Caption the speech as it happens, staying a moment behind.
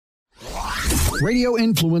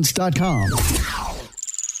RadioInfluence.com.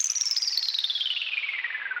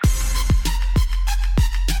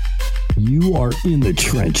 You are in the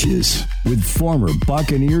trenches with former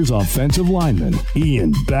Buccaneers offensive lineman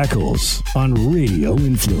Ian Beckles on Radio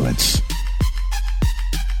Influence.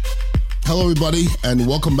 Hello, everybody, and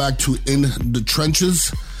welcome back to In the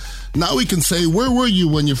Trenches. Now we can say, where were you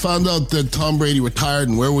when you found out that Tom Brady retired,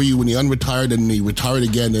 and where were you when he unretired and he retired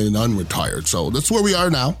again and unretired? So that's where we are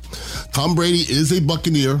now. Tom Brady is a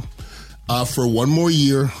Buccaneer for one more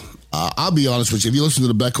year. I'll be honest with you. If you listen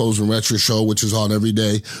to the Beckles and Retro Show, which is on every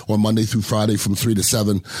day or Monday through Friday from 3 to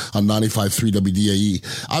 7 on 95.3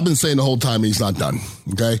 WDAE, I've been saying the whole time he's not done,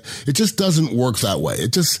 okay? It just doesn't work that way.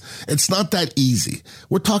 It's not that easy.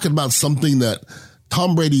 We're talking about something that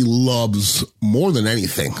Tom Brady loves more than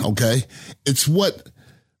anything, okay? It's what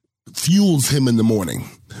fuels him in the morning.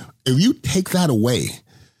 If you take that away,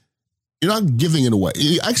 you're not giving it away.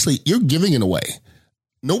 Actually, you're giving it away.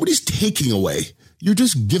 Nobody's taking away. You're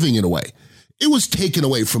just giving it away. It was taken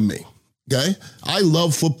away from me, okay? I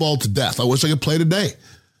love football to death. I wish I could play today.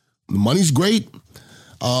 The money's great.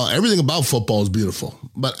 Everything about football is beautiful.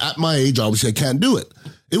 But at my age, obviously, I can't do it.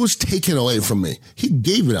 It was taken away from me. He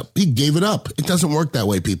gave it up. It doesn't work that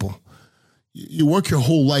way, people. You work your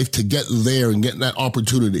whole life to get there and get that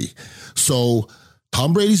opportunity. So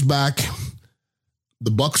Tom Brady's back.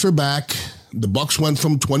 The Bucs are back. The Bucs went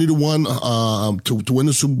from 20-1 to win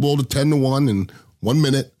the Super Bowl to 10-1 in 1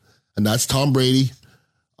 minute, and that's Tom Brady.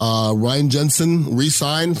 Ryan Jensen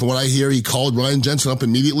re-signed. From what I hear, he called Ryan Jensen up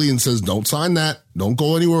immediately and says, "Don't sign that. Don't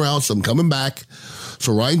go anywhere else. I'm coming back."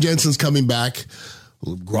 So Ryan Jensen's coming back.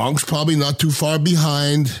 Gronk's probably not too far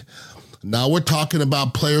behind. Now we're talking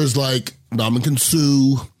about players like Ndamukong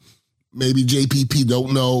Suh, maybe JPP,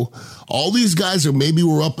 don't know. All these guys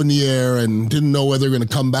were up in the air and didn't know whether they're going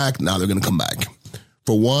to come back. Now they're going to come back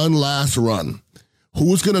for one last run.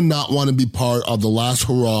 Who's going to not want to be part of the last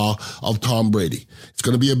hurrah of Tom Brady? It's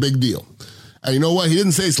going to be a big deal. And you know what? He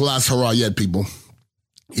didn't say it's the last hurrah yet, people.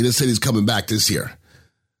 He just said he's coming back this year.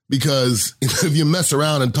 Because if you mess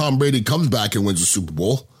around and Tom Brady comes back and wins the Super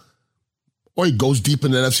Bowl, or he goes deep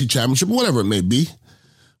in the NFC Championship, whatever it may be,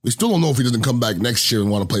 we still don't know if he doesn't come back next year and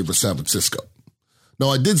want to play for San Francisco. Now,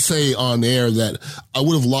 I did say on air that I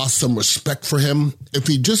would have lost some respect for him if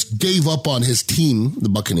he just gave up on his team, the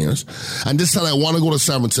Buccaneers, and just said, "I want to go to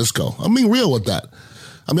San Francisco." I'm being real with that.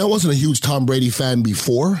 I mean, I wasn't a huge Tom Brady fan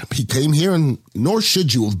before he came here, and nor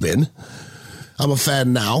should you have been. I'm a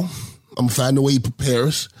fan now. I'm a fan of the way he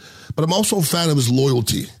prepares, but I'm also a fan of his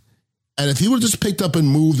loyalty. And if he would have just picked up and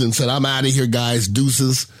moved and said, "I'm out of here, guys,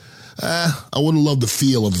 deuces," I wouldn't love the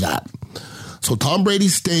feel of that. So Tom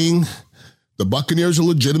Brady's staying. The Buccaneers are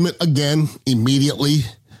legitimate again immediately.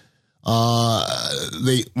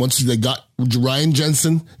 Once they got Ryan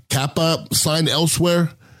Jensen, Kappa signed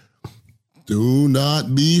elsewhere. Do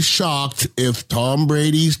not be shocked if Tom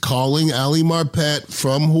Brady's calling Ali Marpet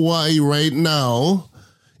from Hawaii right now,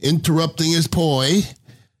 interrupting his poi,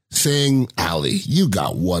 saying, "Ali, you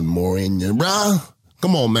got one more in you, bruh.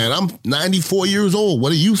 Come on, man. I'm 94 years old.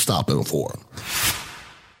 What are you stopping for?"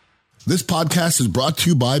 This podcast is brought to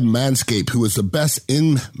you by Manscaped, who is the best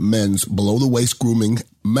in men's below-the-waist grooming.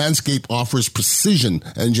 Manscaped offers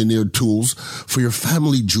precision-engineered tools for your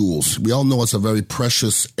family jewels. We all know it's a very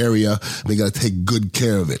precious area, and we got to take good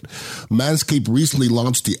care of it. Manscaped recently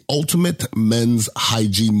launched the Ultimate Men's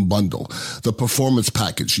Hygiene Bundle, the Performance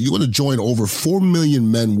Package. You want to join over 4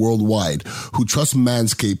 million men worldwide who trust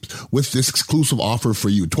Manscaped with this exclusive offer for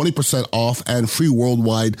you. 20% off and free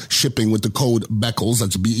worldwide shipping with the code BECKLES,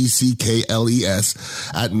 that's BECKLES,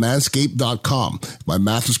 at manscaped.com. If my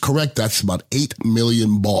math is correct, that's about 8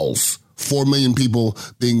 million balls. 4 million people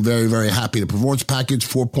being very, very happy. The Performance Package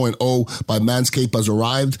 4.0 by Manscaped has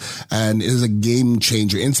arrived and is a game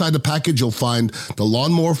changer. Inside the package, you'll find the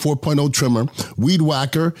Lawnmower 4.0 trimmer, Weed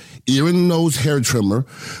Whacker, ear and nose hair trimmer,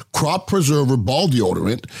 Crop Preserver ball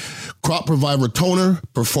deodorant, Crop Reviver toner,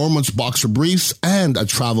 Performance boxer briefs, and a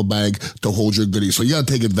travel bag to hold your goodies. So you got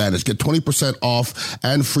to take advantage. Get 20% off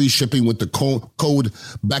and free shipping with the code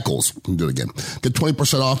BECKLES. Let me do it again. Get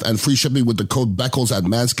 20% off and free shipping with the code BECKLES at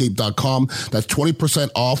manscaped.com. That's 20%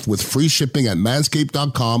 off with free shipping at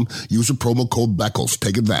manscaped.com. Use the promo code BECKLES.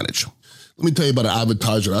 Take advantage. Let me tell you about an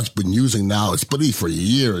advertiser that's been using now. It's been for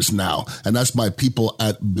years now, and that's my people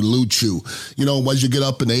at Blue Chew. You know, as you get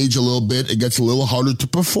up in age a little bit, it gets a little harder to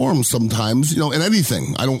perform sometimes, you know, in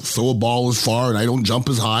anything. I don't throw a ball as far, and I don't jump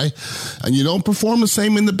as high, and you don't perform the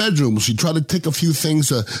same in the bedroom. So you try to take a few things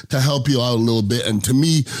to help you out a little bit, and to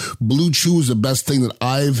me, Blue Chew is the best thing that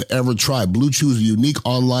I've ever tried. Blue Chew is a unique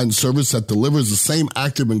online service that delivers the same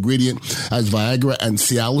active ingredient as Viagra and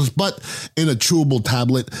Cialis, but in a chewable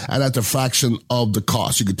tablet and at the fraction of the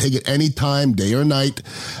cost. You could take it anytime, day or night,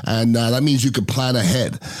 and that means you could plan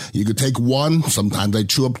ahead. You could take one, sometimes I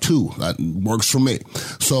chew up two. That works for me.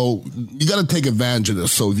 So you got to take advantage of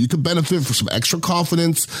this. So if you could benefit from some extra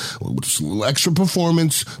confidence, just a little extra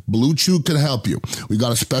performance, Blue Chew can help you. We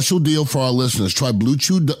got a special deal for our listeners. Try Blue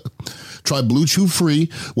Chew free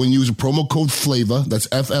when you use a promo code FLAVA. That's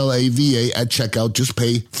FLAVA at checkout. Just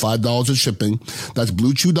pay $5 of shipping. That's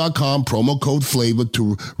BlueChew.com, promo code FLAVA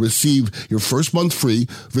to receive your first month free.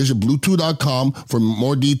 Visit BlueChew.com for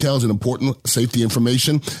more details and important safety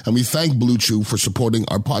information. And we thank Blue Chew for supporting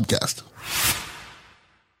our podcast.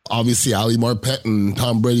 Obviously, Ali Marpet and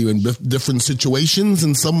Tom Brady are in different situations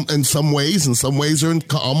in some ways. In some ways, they're in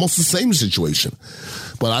almost the same situation.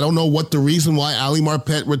 But I don't know what the reason why Ali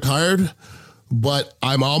Marpet retired, but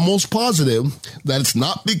I'm almost positive that it's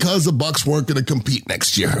not because the Bucs weren't going to compete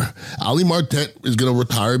next year. Ali Marpet is going to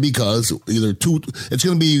retire because it's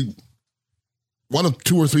going to be one of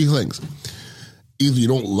two or three things. Either you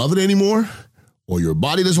don't love it anymore or your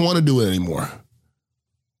body doesn't want to do it anymore.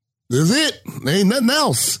 That's it. There ain't nothing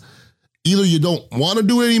else. Either you don't want to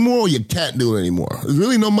do it anymore or you can't do it anymore. There's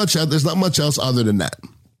really there's not much else other than that.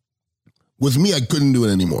 With me, I couldn't do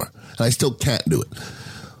it anymore, and I still can't do it.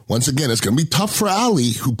 Once again, it's going to be tough for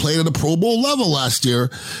Ali, who played at a Pro Bowl level last year.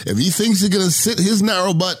 If he thinks he's going to sit his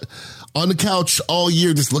narrow butt on the couch all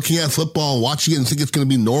year just looking at football and watching it and think it's going to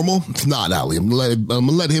be normal, it's not, Ali. I'm going to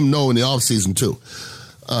let him know in the offseason, too.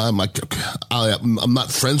 I'm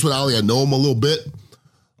not friends with Ali. I know him a little bit.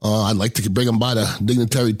 I'd like to bring him by the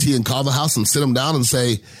Dignitary Tea and Kava House and sit him down and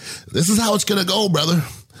say, this is how it's going to go, brother.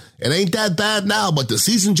 It ain't that bad now, but the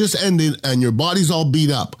season just ended and your body's all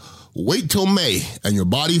beat up. Wait till May and your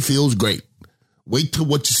body feels great. Wait till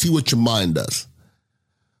see what your mind does.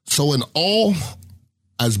 So in all,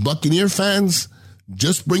 as Buccaneer fans,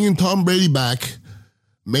 just bringing Tom Brady back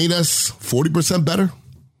made us 40% better.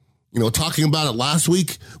 You know, talking about it last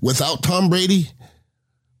week, without Tom Brady,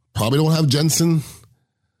 probably don't have Jensen.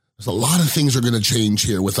 There's a lot of things are going to change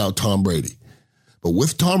here without Tom Brady. But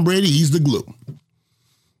with Tom Brady, he's the glue.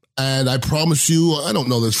 And I promise you, I don't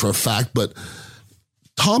know this for a fact, but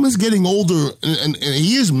Tom is getting older and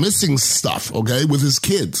he is missing stuff, okay, with his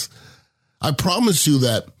kids. I promise you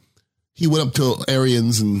that he went up to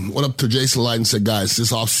Arians and went up to Jason Light and said, guys,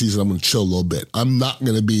 this offseason I'm going to chill a little bit. I'm not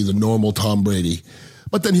going to be the normal Tom Brady.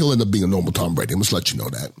 But then he'll end up being a normal Tom Brady. I'm just let you know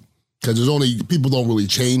that. Because people don't really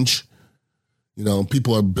change. You know,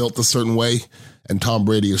 people are built a certain way, and Tom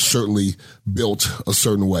Brady is certainly built a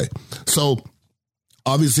certain way. So,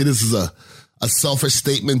 obviously, this is a selfish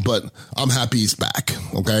statement, but I'm happy he's back,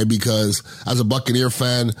 okay? Because as a Buccaneer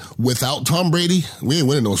fan, without Tom Brady, we ain't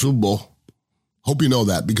winning no Super Bowl. Hope you know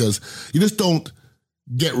that, because you just don't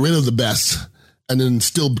get rid of the best and then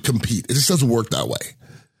still compete. It just doesn't work that way.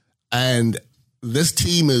 And this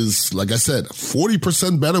team is, like I said,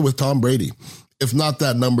 40% better with Tom Brady, if not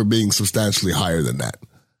that number being substantially higher than that.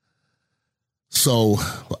 So,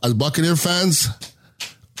 as Buccaneer fans,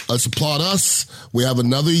 let's applaud us. We have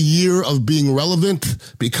another year of being relevant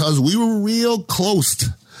because we were real close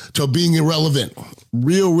to being irrelevant.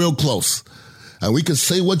 Real close. And we can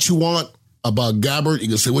say what you want about Gabbert. You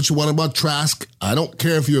can say what you want about Trask. I don't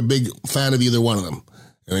care if you're a big fan of either one of them.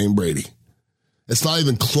 It ain't Brady. It's not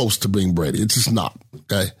even close to being Brady. It's just not,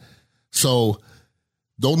 okay? So,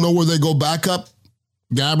 don't know where they go back up.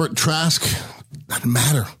 Gabbert, Trask, doesn't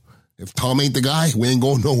matter. If Tom ain't the guy, we ain't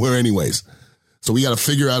going nowhere anyways. So we got to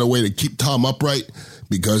figure out a way to keep Tom upright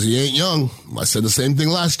because he ain't young. I said the same thing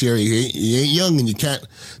last year. He ain't young, and you can't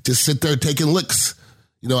just sit there taking licks,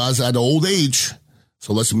 you know, as at an old age.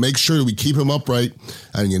 So let's make sure that we keep him upright,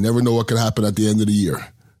 and you never know what could happen at the end of the year.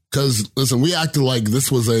 Because, listen, we acted like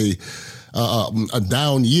this was a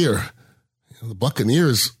down year. The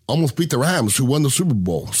Buccaneers almost beat the Rams, who won the Super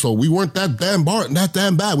Bowl. So we weren't that damn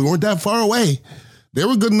bad. We weren't that far away. They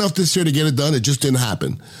were good enough this year to get it done. It just didn't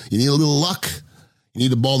happen. You need a little luck. You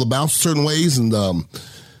need the ball to bounce certain ways. And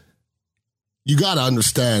you got to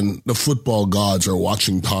understand the football gods are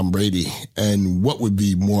watching Tom Brady. And what would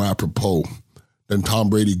be more apropos than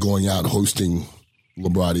Tom Brady going out hosting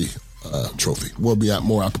Lombardi Trophy? What would be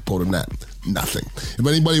more apropos than that? nothing. If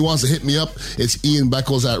anybody wants to hit me up, it's Ian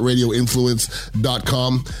Beckles at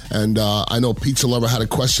radioinfluence.com. And I know Pizza Lover had a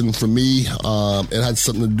question for me. It had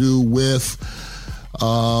something to do with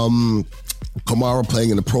Kamara playing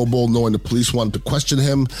in the Pro Bowl, knowing the police wanted to question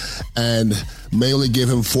him, and may only give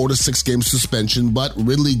him 4 to 6 game suspension, but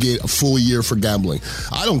Ridley get a full year for gambling.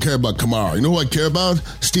 I don't care about Kamara. You know who I care about?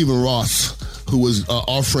 Stephen Ross, who was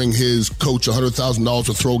offering his coach $100,000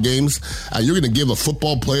 to throw games, and you're going to give a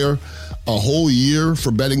football player a whole year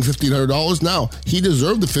for betting $1,500? Now, he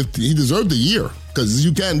deserved the year, because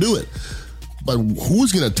you can't do it. But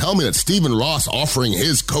who's going to tell me that Stephen Ross offering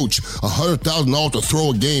his coach $100,000 to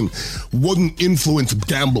throw a game wouldn't influence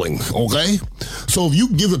gambling, okay? So if you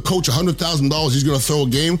give a coach $100,000 he's going to throw a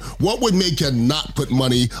game, what would make you not put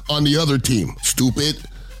money on the other team? Stupid.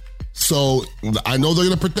 So I know they're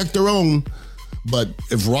going to protect their own, but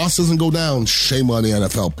if Ross doesn't go down, shame on the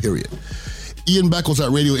NFL, period. Ian Beckles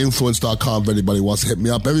at radioinfluence.com if anybody wants to hit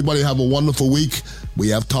me up. Everybody have a wonderful week. We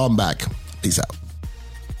have Tom back. Peace out.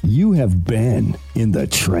 You have been in the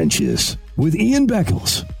trenches with Ian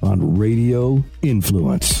Beckles on Radio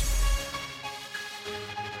Influence.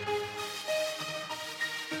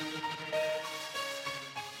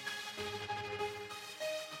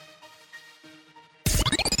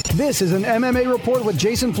 This is an MMA Report with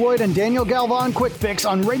Jason Floyd and Daniel Galvan Quick Fix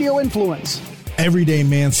on Radio Influence. Everyday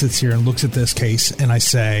man sits here and looks at this case, and I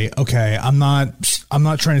say, okay, I'm not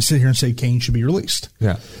trying to sit here and say Cain should be released.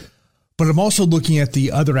 Yeah. But I'm also looking at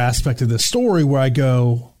the other aspect of this story where I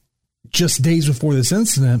go, just days before this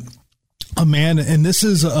incident, a man, and this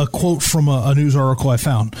is a quote from a news article I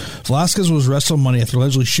found, Velasquez was arrested on Monday after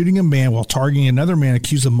allegedly shooting a man while targeting another man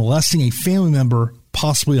accused of molesting a family member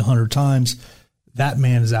possibly 100 times. That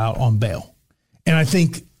man is out on bail. And I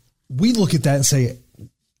think we look at that and say,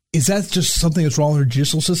 is that just something that's wrong with our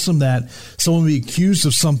judicial system, that someone be accused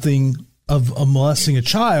of something, of molesting a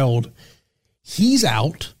child, he's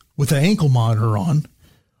out with an ankle monitor on,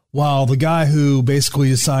 while the guy who basically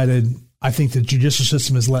decided, I think the judicial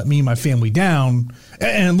system has let me and my family down.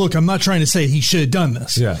 And look, I'm not trying to say he should have done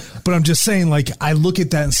this. Yeah. But I'm just saying, like, I look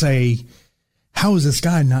at that and say, how is this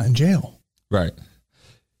guy not in jail? Right.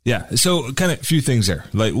 Yeah. So kind of a few things there.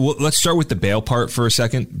 Like, let's start with the bail part for a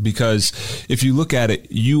second, because if you look at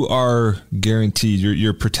it, you are guaranteed,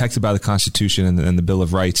 you're protected by the Constitution and the Bill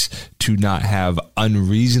of Rights to not have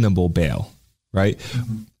unreasonable bail, right?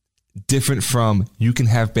 Mm-hmm. Different from you can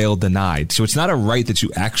have bail denied. So it's not a right that you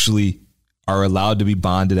actually are allowed to be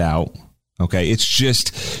bonded out. Okay. It's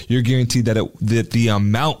just you're guaranteed that that the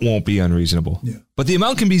amount won't be unreasonable, but the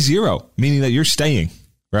amount can be zero, meaning that you're staying.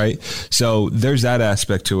 Right. So there's that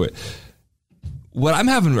aspect to it. What I'm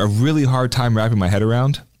having a really hard time wrapping my head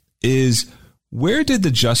around is, where did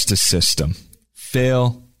the justice system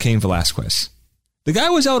fail Cain Velasquez? The guy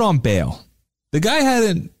was out on bail. The guy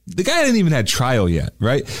hadn't even had trial yet,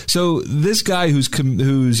 right? So this guy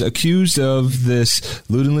who's accused of this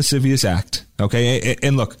lewd and lascivious act, okay?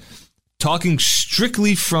 And look, talking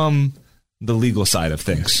strictly from the legal side of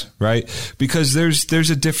things, right? Because there's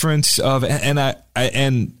a difference of, and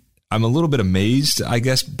I'm a little bit amazed, I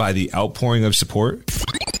guess, by the outpouring of support.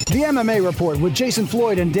 The MMA Report with Jason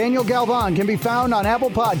Floyd and Daniel Galvan can be found on Apple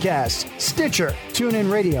Podcasts, Stitcher, TuneIn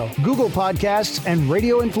Radio, Google Podcasts, and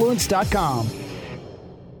RadioInfluence.com.